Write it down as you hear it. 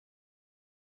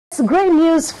great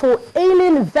news for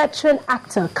ailing veteran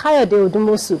actor Kayode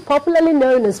Odumosu, popularly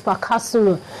known as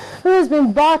Kasumu, who has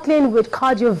been battling with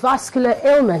cardiovascular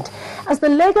ailment, as the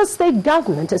Lagos state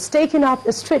government has taken up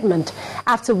his treatment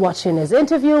after watching his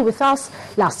interview with us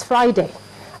last Friday.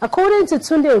 According to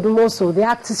Tunde Odumosu, the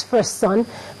actor's first son,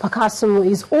 Kasumu,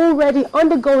 is already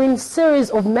undergoing a series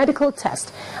of medical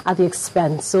tests at the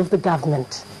expense of the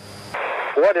government.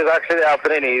 What is actually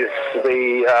happening is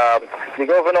the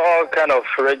governor kind of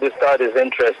registered his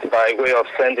interest by way of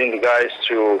sending the guys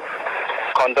to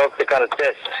conduct a kind of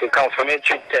test, a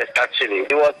confirmatory test actually.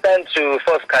 He was sent to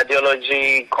first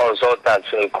cardiology consultant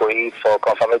in Ikoyi for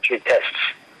confirmatory tests,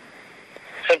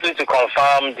 simply to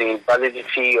confirm the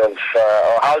validity of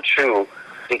how true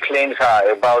the claims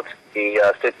are about the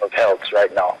state of health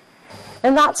right now.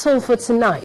 And that's all for tonight.